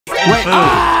and Wait, food.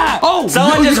 Oh,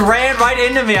 someone just ran right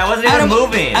into me. I wasn't even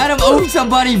moving. Adam owned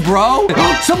somebody, bro.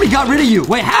 Somebody got rid of you.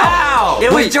 Wait, how?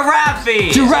 It was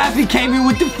Giraffe. Giraffe came in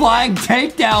with the flying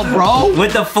takedown, bro.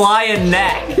 With the flying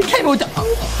neck. He came in with the...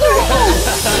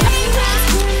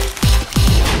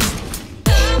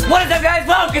 What is up, guys?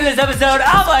 Welcome to this episode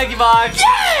of LankyBox.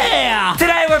 Yeah!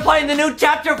 Today we're playing the new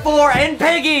Chapter 4 in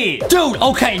Piggy. Dude,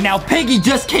 okay, now Piggy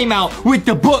just came out with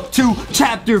the book 2,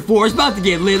 Chapter 4. It's about to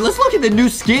get lit. Let's look at the new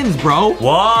skins, bro.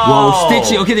 Whoa.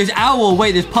 Stitchy. Okay, there's Owl.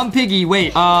 Wait, there's Pump Piggy.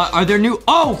 Wait, are there new...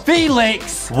 Oh,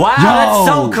 Felix. Wow, that's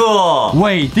so cool.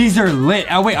 Wait, these are lit.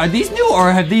 Wait, are these new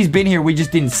or have these been here? We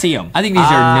just didn't see them. I think these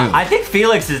are new. I think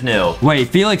Felix is new. Wait,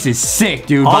 Felix is sick,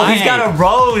 dude. Oh, he's got a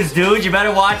rose, dude. You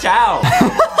better watch out.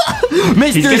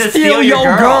 Mr. Steal Yo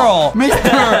Girl.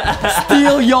 Mr.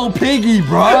 Steal Yo Piggy,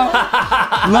 bro.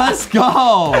 Let's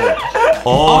go.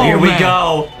 Oh, here we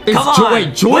go. Come on.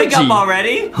 Wait, Georgie. Wake up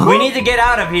already. Huh? We need to get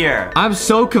out of here. I'm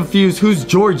so confused. Who's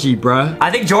Georgie, bruh?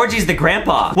 I think Georgie's the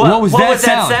grandpa. What was that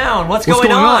sound? What's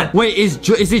going on? Wait,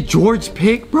 is it George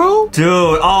Pig, bro?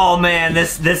 Dude, oh man,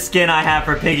 this skin I have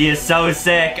for Piggy is so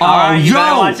sick. All right, you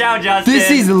better watch out, Justin. This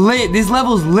is lit. This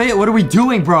level's lit. What are we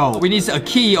doing, bro? We need a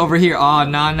key over here. Oh,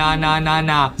 nah.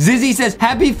 Zizzy says,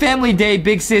 Happy Family Day,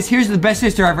 big sis. Here's the best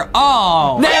sister ever.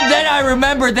 Oh. Then I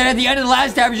remembered that at the end of the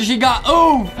last chapter, she got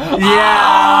oof.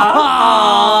 Yeah.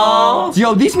 Oh.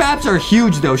 Yo, these maps are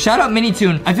huge, though. Shout out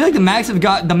Minitoon. I feel like the maps have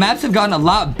gotten a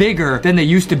lot bigger than they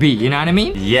used to be. You know what I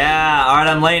mean? Yeah. All right,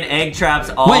 I'm laying egg traps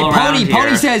all around here.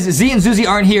 Pony says, Z and Zuzi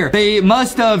aren't here. They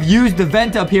must have used the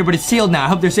vent up here, but it's sealed now. I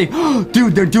hope they're safe.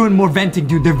 Dude, they're doing more venting,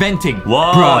 dude. They're venting.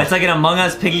 Whoa, bro. It's like an Among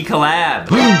Us Piggy collab.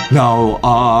 No,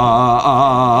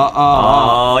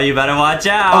 oh, you better watch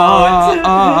out.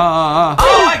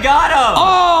 Oh, I got him.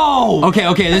 Oh.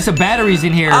 Okay, there's some batteries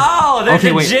in here. Oh, there's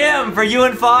a gym for you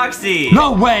and Foxy.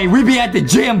 No way, we be at the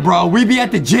gym, bro. We be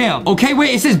at the gym. Okay,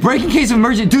 wait, it says break in case of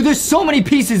emergency. Dude, there's so many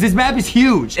pieces. This map is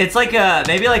huge. It's like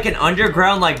maybe like an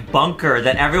underground like bunker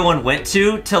that everyone went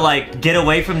to like get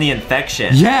away from the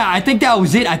infection. Yeah, I think that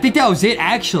was it.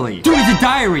 Actually. Dude, it's a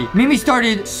diary. Mimi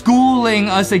started schooling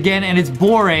us again and it's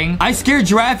boring. I scared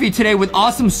Giraffe today with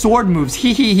awesome sword moves.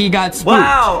 He got spooked.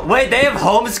 Wow, wait, they have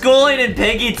homeschooling in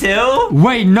Piggy too?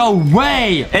 Wait, no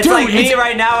way. It's dude, like me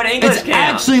right now in English camp. It's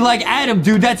actually like Adam,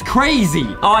 dude. That's crazy.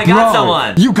 Oh, I got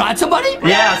someone. You got somebody?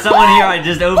 Yeah, someone here. I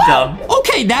just ooped them.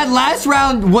 Okay, that last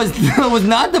round was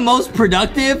not the most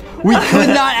productive. We could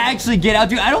not actually get out,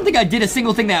 dude. I don't think I did a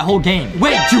single thing that whole game.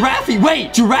 Wait, Giraffe.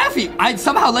 I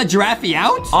somehow let Giraffe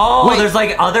out? Oh, wait. There's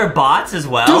like other bots as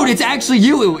well? Dude, it's actually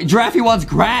you. Giraffe wants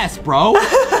grass, bro.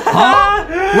 Huh?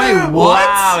 Wait, what?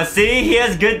 Wow, see? He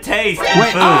has good taste in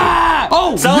food.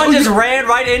 Oh, someone just ran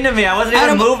right into me. I wasn't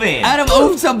even moving. Adam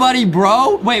owned somebody,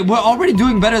 bro. Wait, we're already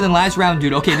doing better than last round,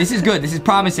 dude. Okay, this is good. This is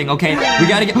promising, okay? We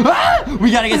gotta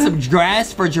get some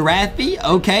grass for Giraffe,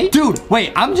 okay? Dude,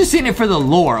 wait, I'm just in it for the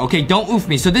lore, okay? Don't oof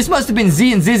me. So this must have been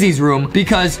Z and Zizzy's room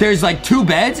because there's like 2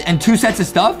 beds and 2 sets of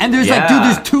stuff. And there's like, dude,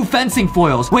 there's 2 fencing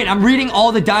foils. Wait, I'm reading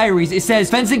all the diaries. It says,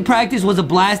 fencing practice was a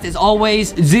blast as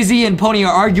always. Zizzy and Pony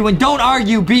are arguing. Don't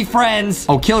argue, be friends.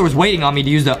 Oh, Killer was waiting on me to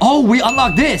use the... Oh, we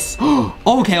unlocked this.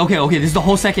 Okay. This is the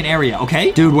whole second area,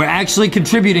 okay? Dude, we're actually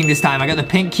contributing this time. I got the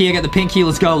pink key.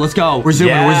 Let's go. We're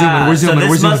zooming. So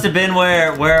this must have been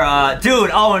where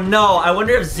dude, oh no. I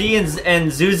wonder if Z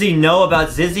and Zuzi know about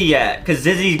Zizzy yet. Because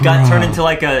Zizzy got turned into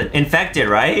like a infected,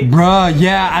 right? Bruh,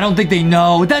 yeah, I don't think they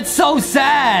know. That's so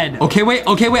sad. Okay, wait.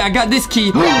 I got this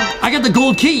key. I got the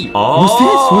gold key. Oh, what's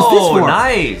this for?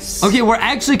 Nice. Okay, we're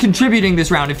actually contributing this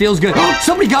round. It feels good.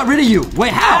 Somebody got rid of you.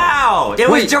 Wait, how? It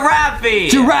was Giraffe.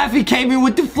 Giraffe came in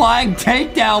with the flying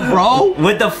takedown, bro.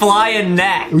 With the flying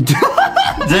neck.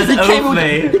 Just he came with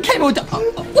the...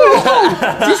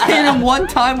 Just hit him one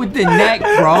time with the neck,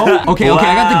 bro. Okay,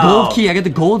 I got the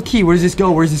gold key. Where does this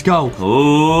go?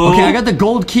 Ooh. Okay, I got the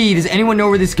gold key. Does anyone know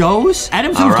where this goes?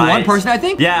 Adam's moved to one person, I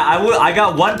think. Yeah, I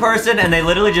got one person and they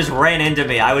literally just ran into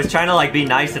me. I was trying to like be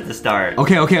nice at the start.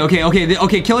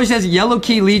 Okay, Killer says yellow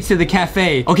key leads to the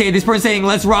cafe. Okay, this person's saying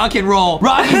let's rock and roll.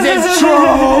 Rocky says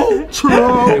true.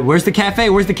 Okay, where's the cafe?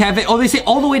 Oh, they say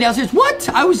all the way downstairs. What?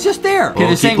 I was just there. Okay,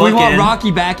 they're saying we want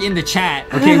Rocky back in the chat.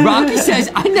 Okay, Rocky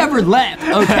says I never left,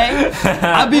 okay?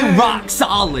 I've been rock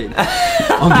solid.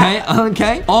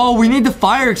 Okay. Oh, we need the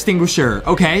fire extinguisher.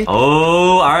 Okay, okay?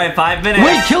 Oh, all right, 5 minutes.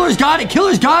 Wait, Killer's got it.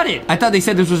 Killer's got it. I thought they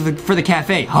said this was for the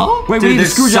cafe. Huh? Wait, Dude, we need a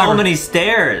there's screwdriver. so many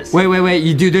stairs. Wait,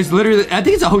 you do. There's literally, I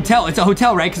think it's a hotel. It's a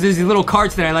hotel, right? Because there's these little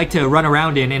carts that I like to run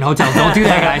around in hotels. Don't do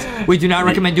that, guys. We do not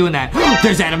recommend doing that.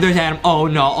 There's Adam. Oh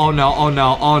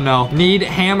no. Need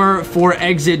hammer for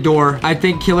exit door. I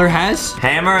think Killer has.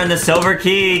 Hammer and the silver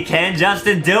key. Can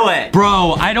Justin do it?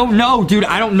 Bro, I don't know, dude.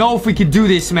 I don't know if we can do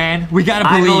this, man. We gotta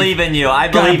believe. I believe in you. I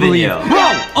believe in you.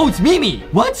 Whoa! Oh, it's Mimi.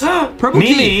 What? Purple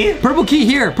Mimi? key. Purple key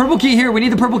here. Purple key here. We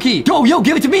need the purple key. Yo,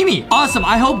 give it to Mimi. Awesome.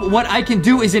 I hope what I can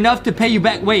do is enough to pay you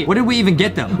back. Wait, what did we even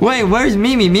get them? Wait, where's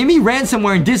Mimi? Mimi ran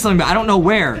somewhere in Disneyland, but I don't know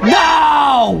where.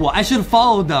 No! I should have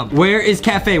followed them. Where is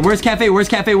Cafe? Where's Cafe? Where's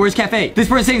Cafe? Where's Cafe? This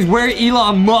person saying, where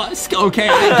Elon Musk? Okay,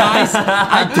 guys,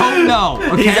 I don't know.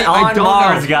 Okay, He's on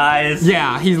Mars, guys.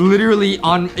 Yeah, he's literally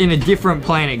in a different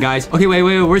planet, guys. Okay, wait.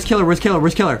 Where's Killer? Where,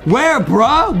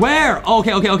 bruh? Where?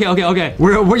 Okay.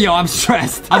 Yo, I'm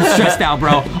stressed. I'm stressed out,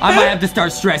 bro. I might have to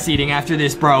start stress eating after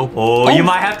this, bro. Oh, you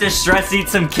might have to stress eat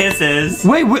some kisses.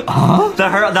 Wait, huh? The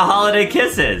holiday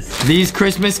kisses. These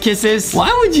Christmas kisses?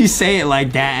 Why would you say it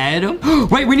like that, Adam?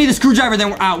 Wait, we need a screwdriver, then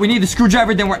we're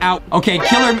out. Okay,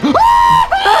 Killer.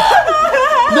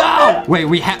 No! Wait,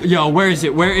 yo, where is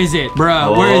it?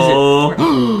 Bro, where is it?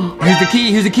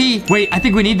 Here's the key. Wait, I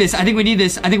think we need this. I think we need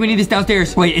this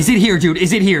downstairs. Wait, is it here, dude?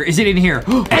 Is it here? Is it in here?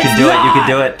 You can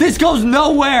do it. This goes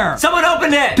nowhere. Someone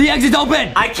opened it. The exit's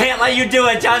open. I can't let you do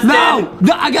it, Justin. No,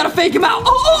 I gotta fake him out.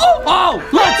 Oh,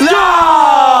 let's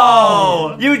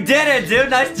go. You did it, dude.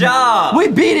 Nice job. We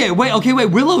beat it. Wait,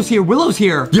 Willow's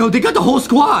here. Yo, they got the whole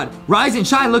squad. Rise and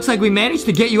shine. Looks like we managed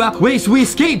to get you out. Wait, so we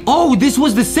escaped. Oh, this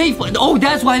was the safe place. Oh,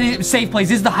 that's why the safe place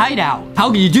is the hideout.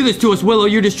 How can you do this to us, Willow?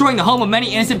 You're destroying the home of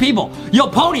many innocent people. Yo,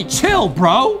 Pony, chill,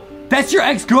 bro. That's your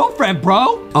ex-girlfriend,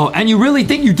 bro. Oh, and you really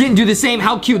think you didn't do the same?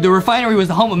 How cute. The refinery was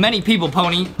the home of many people,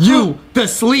 Pony. You, the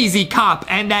sleazy cop,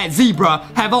 and that zebra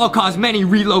have all caused many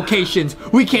relocations.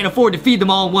 We can't afford to feed them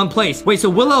all in one place. Wait, so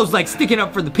Willow's like sticking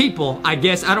up for the people, I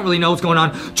guess. I don't really know what's going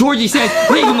on. Georgie says,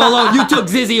 leave him alone. You took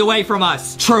Zizzy away from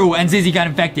us. True, and Zizzy got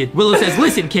infected. Willow says,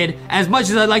 listen, kid, as much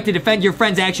as I'd like to defend your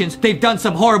friend's actions, they've done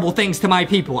some horrible things to my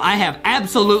people. I have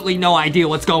absolutely no idea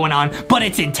what's going on, but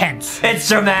it's intense. It's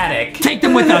dramatic. Take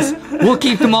them with us. We'll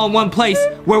keep them all in one place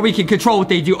where we can control what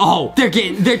they do. Oh, they're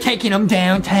taking them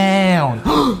downtown.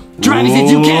 Giraffe says,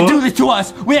 you can't do this to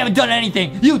us. We haven't done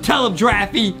anything. You tell him,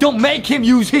 Giraffe. Don't make him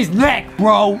use his neck,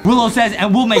 bro. Willow says,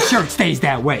 and we'll make sure it stays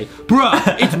that way. Bruh,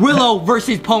 it's Willow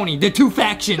versus Pony. The two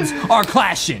factions are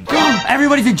clashing.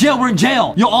 Everybody's in jail. We're in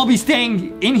jail. You'll all be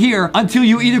staying in here until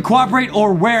you either cooperate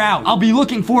or wear out. I'll be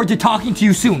looking forward to talking to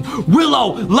you soon.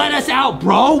 Willow, let us out,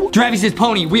 bro. Giraffe says,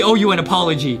 Pony, we owe you an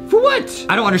apology. For what?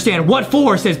 I don't understand. What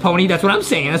for, says Pony. That's what I'm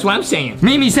saying.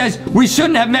 Mimi says, we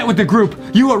shouldn't have met with the group.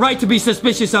 You were right to be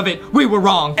suspicious of it. We were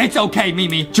wrong. It's okay,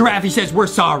 Mimi. Giraffe says, we're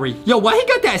sorry. Yo, why he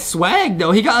got that swag,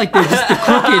 though? He got like just the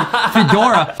crooked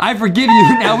fedora. I forgive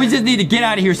you. Now we just need to get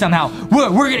out of here somehow. We're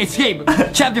gonna escape.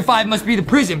 Chapter 5 must be the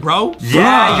prison, bro.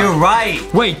 Yeah, you're right.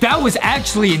 Wait, that was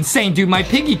actually insane, dude. My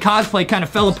Piggy cosplay kind of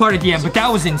fell apart at the end, but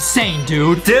that was insane,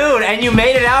 dude. Dude, and you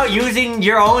made it out using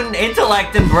your own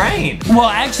intellect and brain. Well,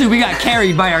 actually, we got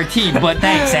carried by our team, but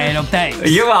thanks, Adam. Thanks.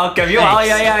 You're welcome.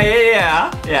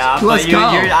 Yeah. Let's go.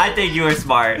 I think you were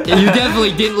smart. You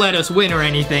definitely didn't let us win or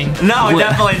anything. No,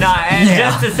 definitely not. And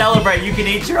just to celebrate, you can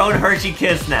eat your own Hershey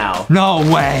Kiss now. No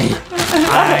way.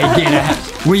 I get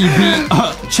it. We beat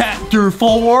chapter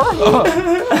 4.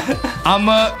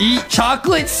 I'ma eat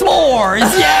chocolate s'mores.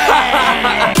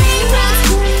 Yeah.